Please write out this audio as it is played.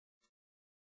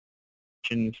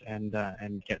questions and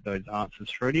get those answers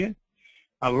through to you.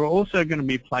 We're also going to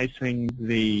be placing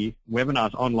the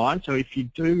webinars online, so if you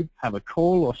do have a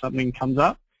call or something comes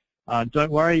up, don't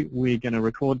worry, we're going to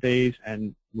record these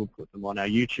and we'll put them on our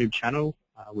YouTube channel,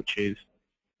 which is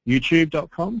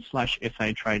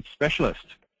youtube.com/SATradeSpecialist.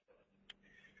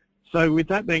 So with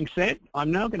that being said,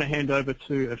 I'm now going to hand over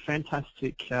to a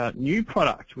fantastic new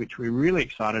product which we're really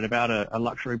excited about, a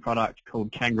luxury product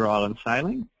called Kangaroo Island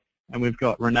Sailing. And we've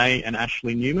got Renee and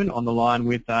Ashley Newman on the line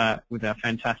with our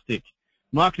fantastic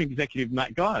marketing executive,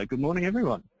 Matt Guy. Good morning,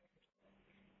 everyone.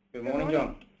 Good morning,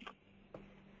 John.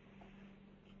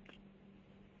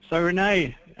 So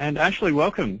Renee and Ashley,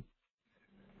 welcome.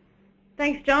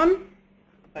 Thanks, John.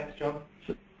 Thanks, John.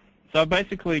 So I'm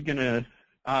basically going to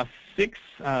ask six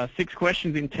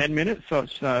questions in 10 minutes, so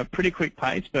it's a pretty quick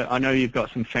pace, but I know you've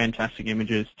got some fantastic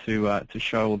images to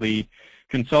show all the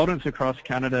consultants across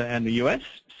Canada and the US.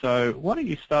 So why don't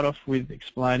you start off with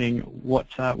explaining what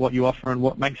you offer and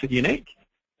what makes it unique?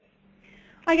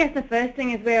 I guess the first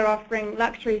thing is we're offering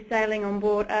luxury sailing on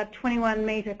board a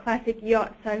 21-metre classic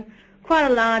yacht, so quite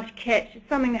a large catch. It's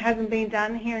something that hasn't been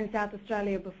done here in South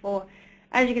Australia before.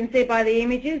 As you can see by the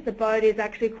images, the boat is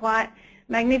actually quite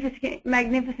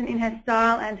magnificent in her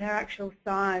style and her actual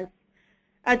size.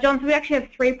 John, so we actually have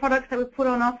 3 products that we put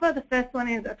on offer. The first one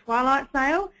is a twilight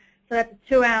sail, so that's a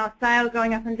 2-hour sail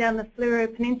going up and down the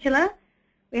Fleurieu Peninsula.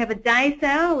 We have a day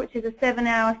sail, which is a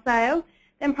 7-hour sail.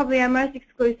 Then probably our most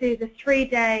exclusive is a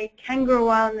 3-day Kangaroo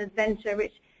Island adventure,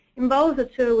 which involves a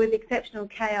tour with exceptional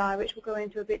KI, which we'll go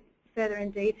into a bit further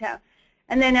in detail.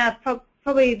 And then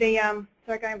probably the,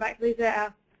 sorry, going back to these,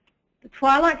 the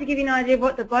twilight, to give you an idea of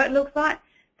what the boat looks like.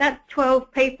 That's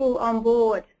 12 people on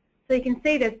board. So you can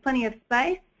see there's plenty of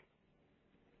space.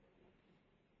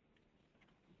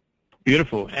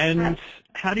 Beautiful. And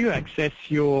how do you access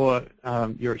your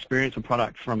experience or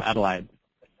product from Adelaide?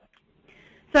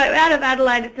 So out of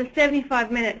Adelaide, it's a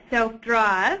 75-minute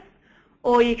self-drive,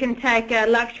 or you can take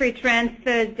luxury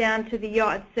transfers down to the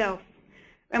yacht itself.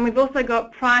 And we've also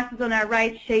got prices on our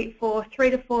rate sheet for 3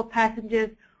 to 4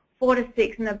 passengers, 4 to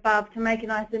 6 and above, to make it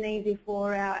nice and easy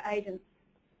for our agents.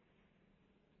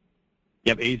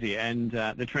 Yep, easy. And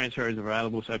the transfer is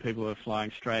available, so people are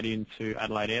flying straight into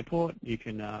Adelaide Airport. You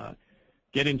can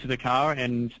get into the car.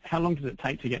 And how long does it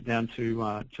take to get down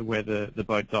to where the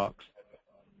boat docks?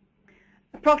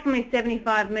 Approximately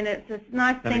 75 minutes. It's a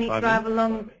nice scenic drive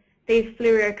along these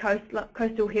Fleurieu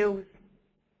coastal hills.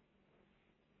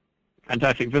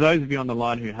 Fantastic. For those of you on the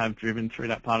line who have driven through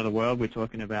that part of the world, we're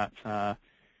talking about the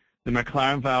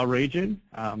McLaren Vale region,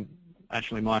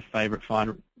 actually my favourite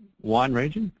fine wine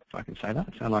region, if I can say that.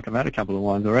 I sound like I've had a couple of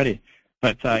wines already.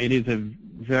 But it is a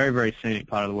very, very scenic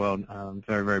part of the world,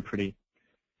 very, very pretty.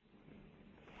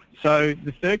 So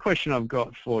the third question I've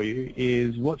got for you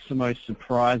is, what's the most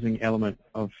surprising element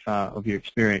of your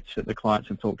experience that the clients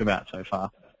have talked about so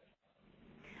far?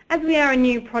 As we are a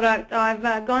new product,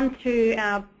 I've gone to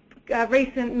our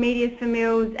recent media for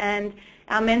Mills and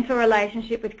our mentor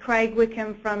relationship with Craig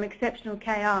Wickham from Exceptional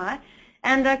KI.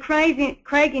 And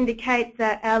Craig indicates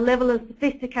that our level of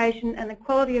sophistication and the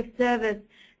quality of service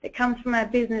that comes from our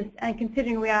business, and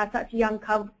considering we are such a young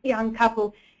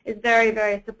couple, is very,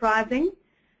 very surprising.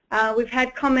 We've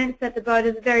had comments that the boat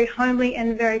is very homely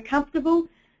and very comfortable,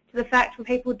 to the fact where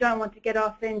people don't want to get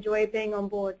off, they enjoy being on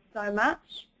board so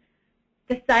much.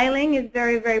 The sailing is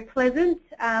very, very pleasant,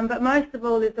 but most of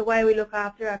all is the way we look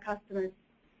after our customers.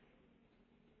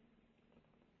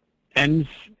 And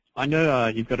I know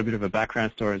you've got a bit of a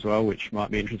background story as well, which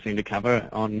might be interesting to cover,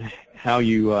 on how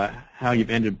you've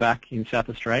ended back in South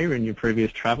Australia in your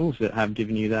previous travels that have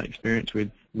given you that experience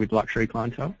with luxury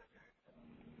clientele.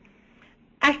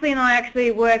 Ashley and I actually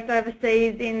worked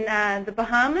overseas in the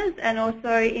Bahamas and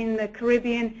also in the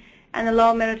Caribbean and the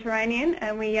Lower Mediterranean,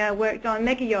 and we worked on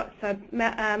mega yachts, so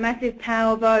massive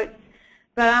power boats.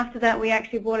 But after that, we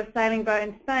actually bought a sailing boat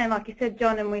in Spain, like you said,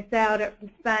 John, and we sailed it from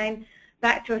Spain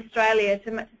back to Australia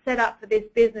to set up for this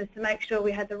business, to make sure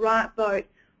we had the right boat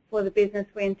for the business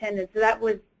we intended. So that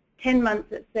was 10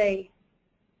 months at sea.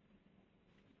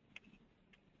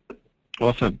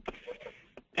 Awesome.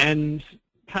 And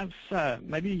perhaps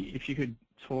maybe if you could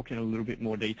talk in a little bit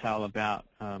more detail about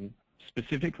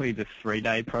specifically the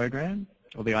 3-day program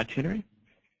or the itinerary.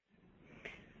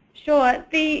 Sure.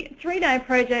 The 3-day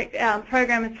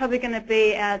program is probably going to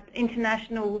be our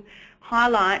international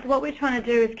highlight. What we're trying to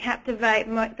do is captivate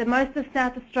the most of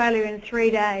South Australia in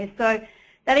 3 days. So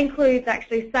that includes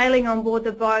actually sailing on board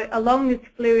the boat along this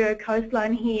Fleurieu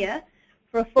coastline here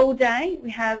for a full day.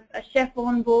 We have a chef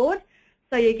on board,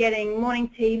 so you're getting morning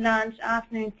tea, lunch,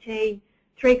 afternoon tea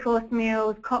 3-course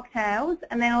meals, cocktails,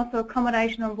 and then also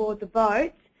accommodation on board the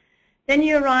boat. Then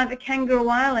you arrive at Kangaroo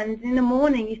Island. In the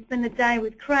morning, you spend the day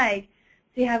with Craig.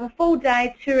 So you have a full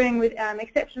day touring with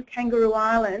exceptional Kangaroo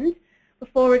Island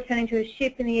before returning to a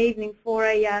ship in the evening for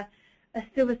a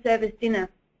silver service dinner.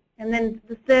 And then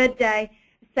the third day,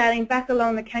 sailing back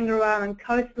along the Kangaroo Island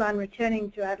coastline,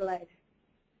 returning to Adelaide.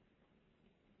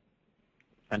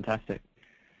 Fantastic.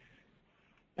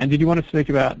 And did you want to speak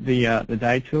about the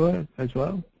day tour as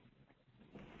well?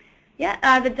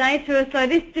 Yeah, the day tour. So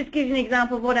this just gives you an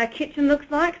example of what our kitchen looks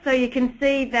like. So you can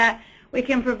see that we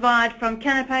can provide from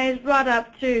canapes right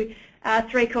up to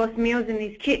 3-course meals in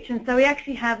this kitchen. So we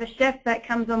actually have a chef that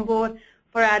comes on board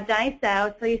for our day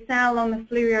sails. So you sail along the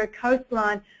Fleurieu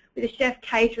coastline with a chef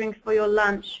catering for your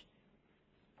lunch.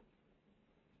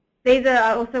 These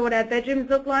are also what our bedrooms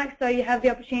look like. So you have the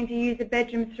opportunity to use the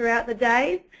bedrooms throughout the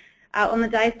days on the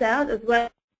day sails as well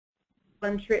as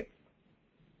on trips.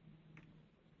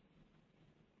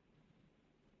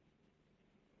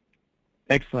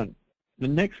 Excellent. The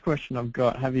next question I've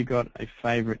got, have you got a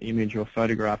favourite image or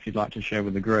photograph you'd like to share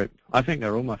with the group? I think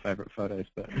they're all my favourite photos,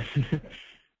 but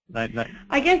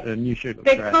I guess a new shoot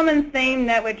looks the great. common theme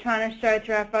that we're trying to show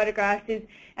through our photographs is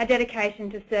our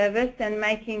dedication to service and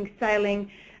making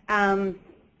sailing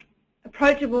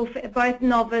approachable for both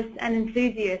novice and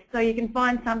enthusiasts. So you can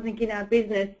find something in our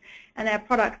business and our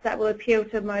products that will appeal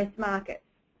to most markets.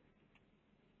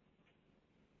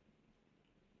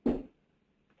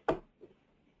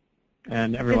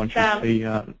 And everyone should see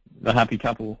the happy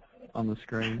couple on the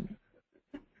screen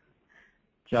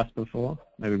just before.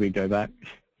 Maybe we go back.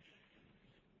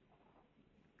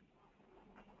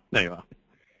 There you are.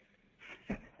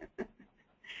 So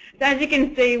as you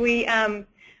can see, we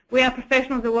are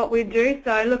professionals at what we do,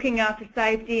 so looking after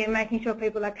safety and making sure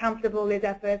people are comfortable is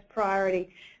our first priority.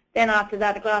 Then after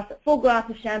that, a full glass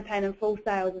of champagne and full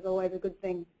sails is always a good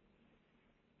thing.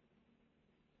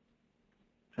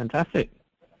 Fantastic.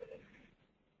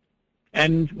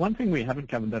 And one thing we haven't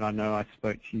covered that I know I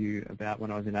spoke to you about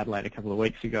when I was in Adelaide a couple of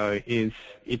weeks ago is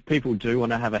if people do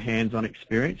want to have a hands-on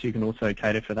experience, you can also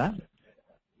cater for that.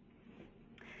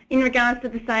 In regards to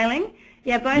the sailing,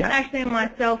 yeah, both Ashley and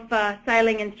myself are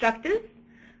sailing instructors.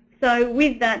 So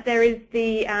with that, there is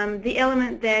the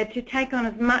element there to take on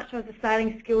as much of the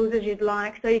sailing skills as you'd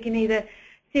like. So you can either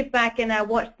sit back and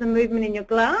watch the movement in your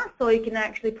glass, or you can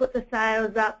actually put the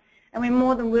sails up, and we're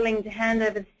more than willing to hand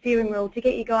over the steering wheel to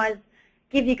give you guys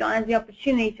the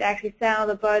opportunity to actually sail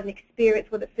the boat and experience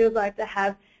what it feels like to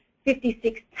have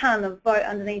 56 tonne of boat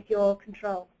underneath your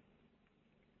control.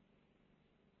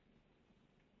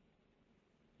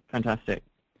 Fantastic.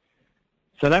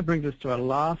 So that brings us to our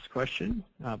last question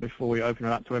before we open it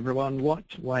up to everyone. What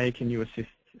way can you assist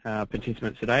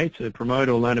participants today to promote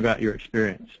or learn about your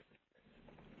experience?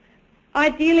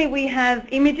 Ideally, we have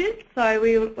images.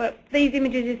 So these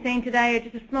images you've seen today are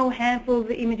just a small handful of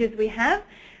the images we have,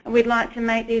 and we'd like to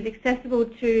make these accessible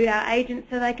to our agents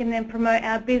so they can then promote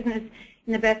our business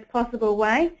in the best possible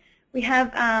way. We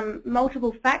have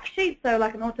multiple fact sheets, so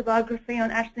like an autobiography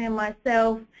on Ashley and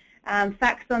myself,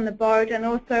 facts on the boat and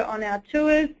also on our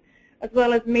tours, as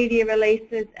well as media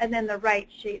releases, and then the rate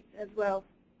sheets as well.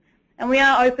 And we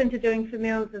are open to doing for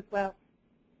meals as well.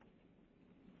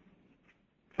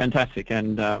 Fantastic,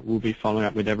 and we'll be following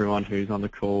up with everyone who's on the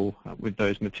call with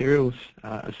those materials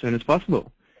as soon as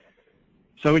possible.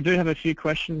 So we do have a few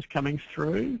questions coming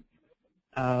through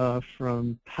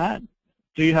from Pat.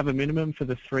 Do you have a minimum for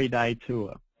the 3-day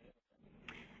tour?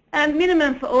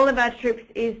 Minimum for all of our trips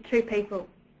is 2 people.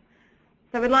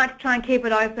 So we'd like to try and keep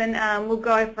it open. We'll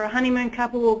go for a honeymoon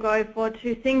couple, we'll go for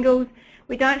 2 singles.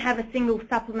 We don't have a single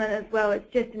supplement as well,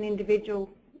 it's just an individual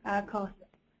cost.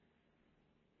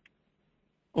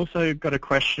 Also got a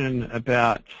question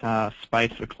about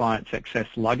space for clients' excess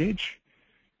luggage.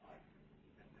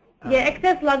 Yeah,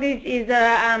 excess luggage is,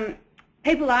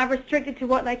 people are restricted to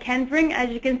what they can bring. As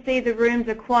you can see, the rooms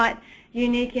are quite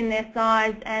unique in their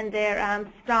size and their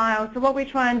style. So what we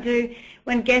try and do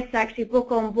when guests actually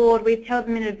book on board, we tell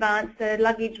them in advance the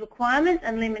luggage requirements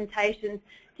and limitations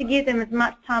to give them as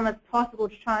much time as possible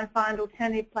to try and find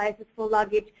alternative places for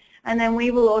luggage. And then we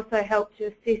will also help to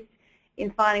assist in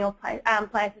finding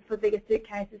places for bigger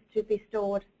suitcases to be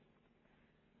stored.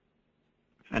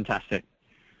 Fantastic.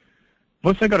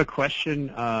 I've also got a question.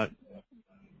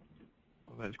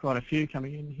 There's quite a few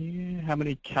coming in here. How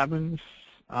many cabins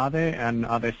are there, and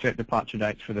are there set departure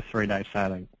dates for the 3-day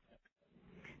sailing?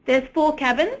 There's 4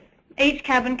 cabins. Each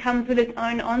cabin comes with its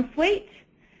own ensuite,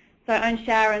 so own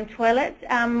shower and toilet.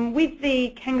 With the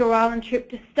Kangaroo Island trip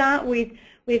to start with,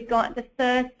 we've got the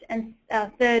first and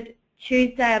third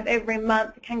Tuesday of every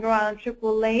month the Kangaroo Island trip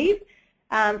will leave.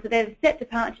 So there's set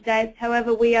departure dates.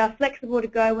 However, we are flexible to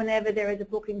go whenever there is a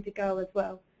booking to go as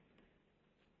well.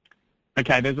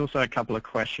 Okay, there's also a couple of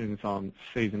questions on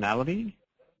seasonality.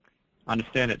 I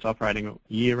understand it's operating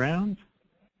year-round.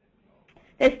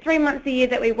 There's 3 months a year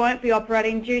that we won't be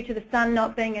operating due to the sun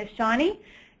not being as shiny.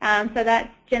 So that's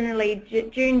generally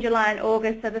June, July and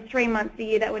August, so the 3 months a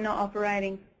year that we're not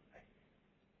operating.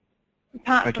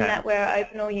 Apart from that, we're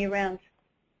open all year round.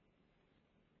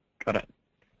 Got it.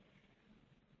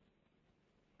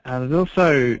 There's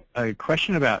also a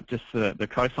question about just the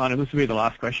coastline. This will be the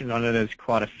last question. I know there's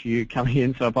quite a few coming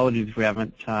in, so apologies if we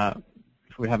haven't got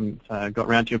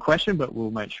around to your question, but we'll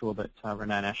make sure that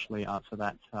Renee and Ashley answer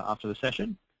that after the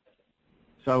session.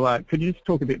 So could you just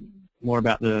talk a bit more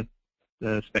about the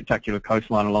spectacular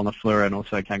coastline along the Fleur and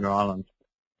also Kangaroo Island?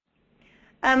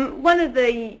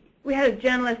 We had a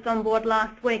journalist on board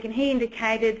last week, and he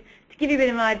indicated, to give you a bit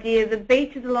of an idea, the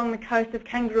beaches along the coast of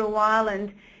Kangaroo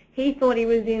Island, he thought he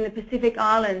was in the Pacific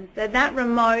Islands. They're that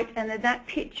remote and they're that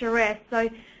picturesque. So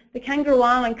the Kangaroo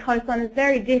Island coastline is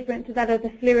very different to that of the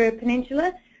Fleurieu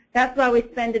Peninsula. That's why we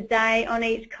spend a day on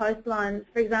each coastline.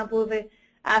 For example, the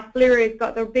Fleurieu's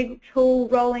got the big, tall,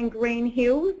 rolling green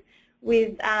hills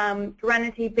with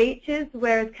granity beaches,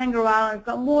 whereas Kangaroo Island's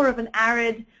got more of an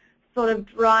arid, sort of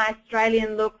dry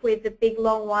Australian look with the big,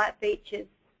 long, white beaches.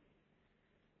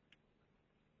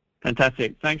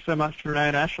 Fantastic. Thanks so much, Renee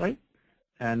and Ashley.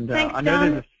 And Thanks, I know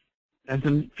John. there's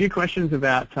a few questions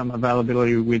about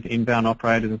availability with inbound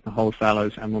operators and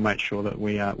wholesalers, and we'll make sure that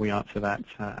we answer that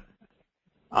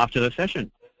after the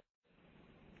session.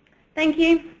 Thank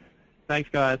you. Thanks,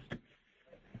 guys.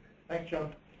 Thanks,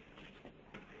 John.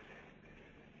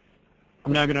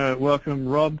 I'm now going to welcome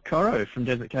Rob Corro from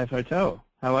Desert Cave Hotel.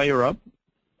 How are you, Rob?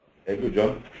 Hey, good,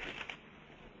 John.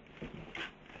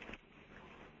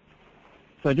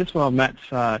 So just while Matt's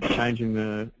changing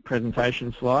the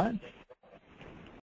presentation slide,